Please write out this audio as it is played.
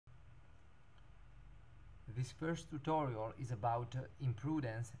This first tutorial is about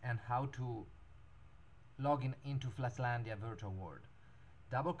imprudence and how to log in into Flatlandia virtual world.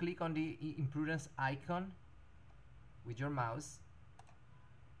 Double click on the imprudence icon with your mouse,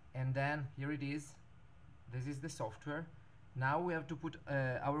 and then here it is. This is the software. Now we have to put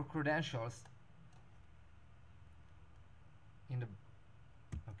our credentials in the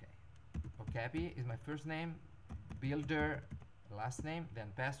Okapi is my first name, builder last name, then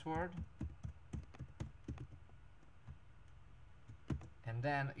password, and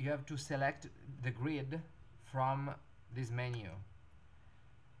then you have to select the grid from this menu.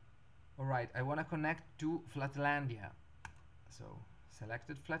 Alright, I want to connect to Flatlandia, so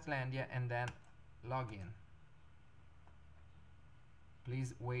selected Flatlandia and then login.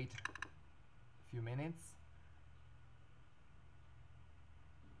 Please wait a few minutes.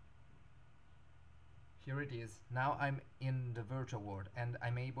 Here it is. Now I'm in the virtual world and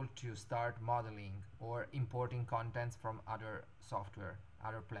I'm able to start modeling or importing contents from other software,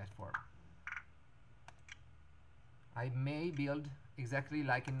 other platform. I may build exactly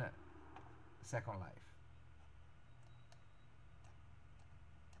like in Second Life.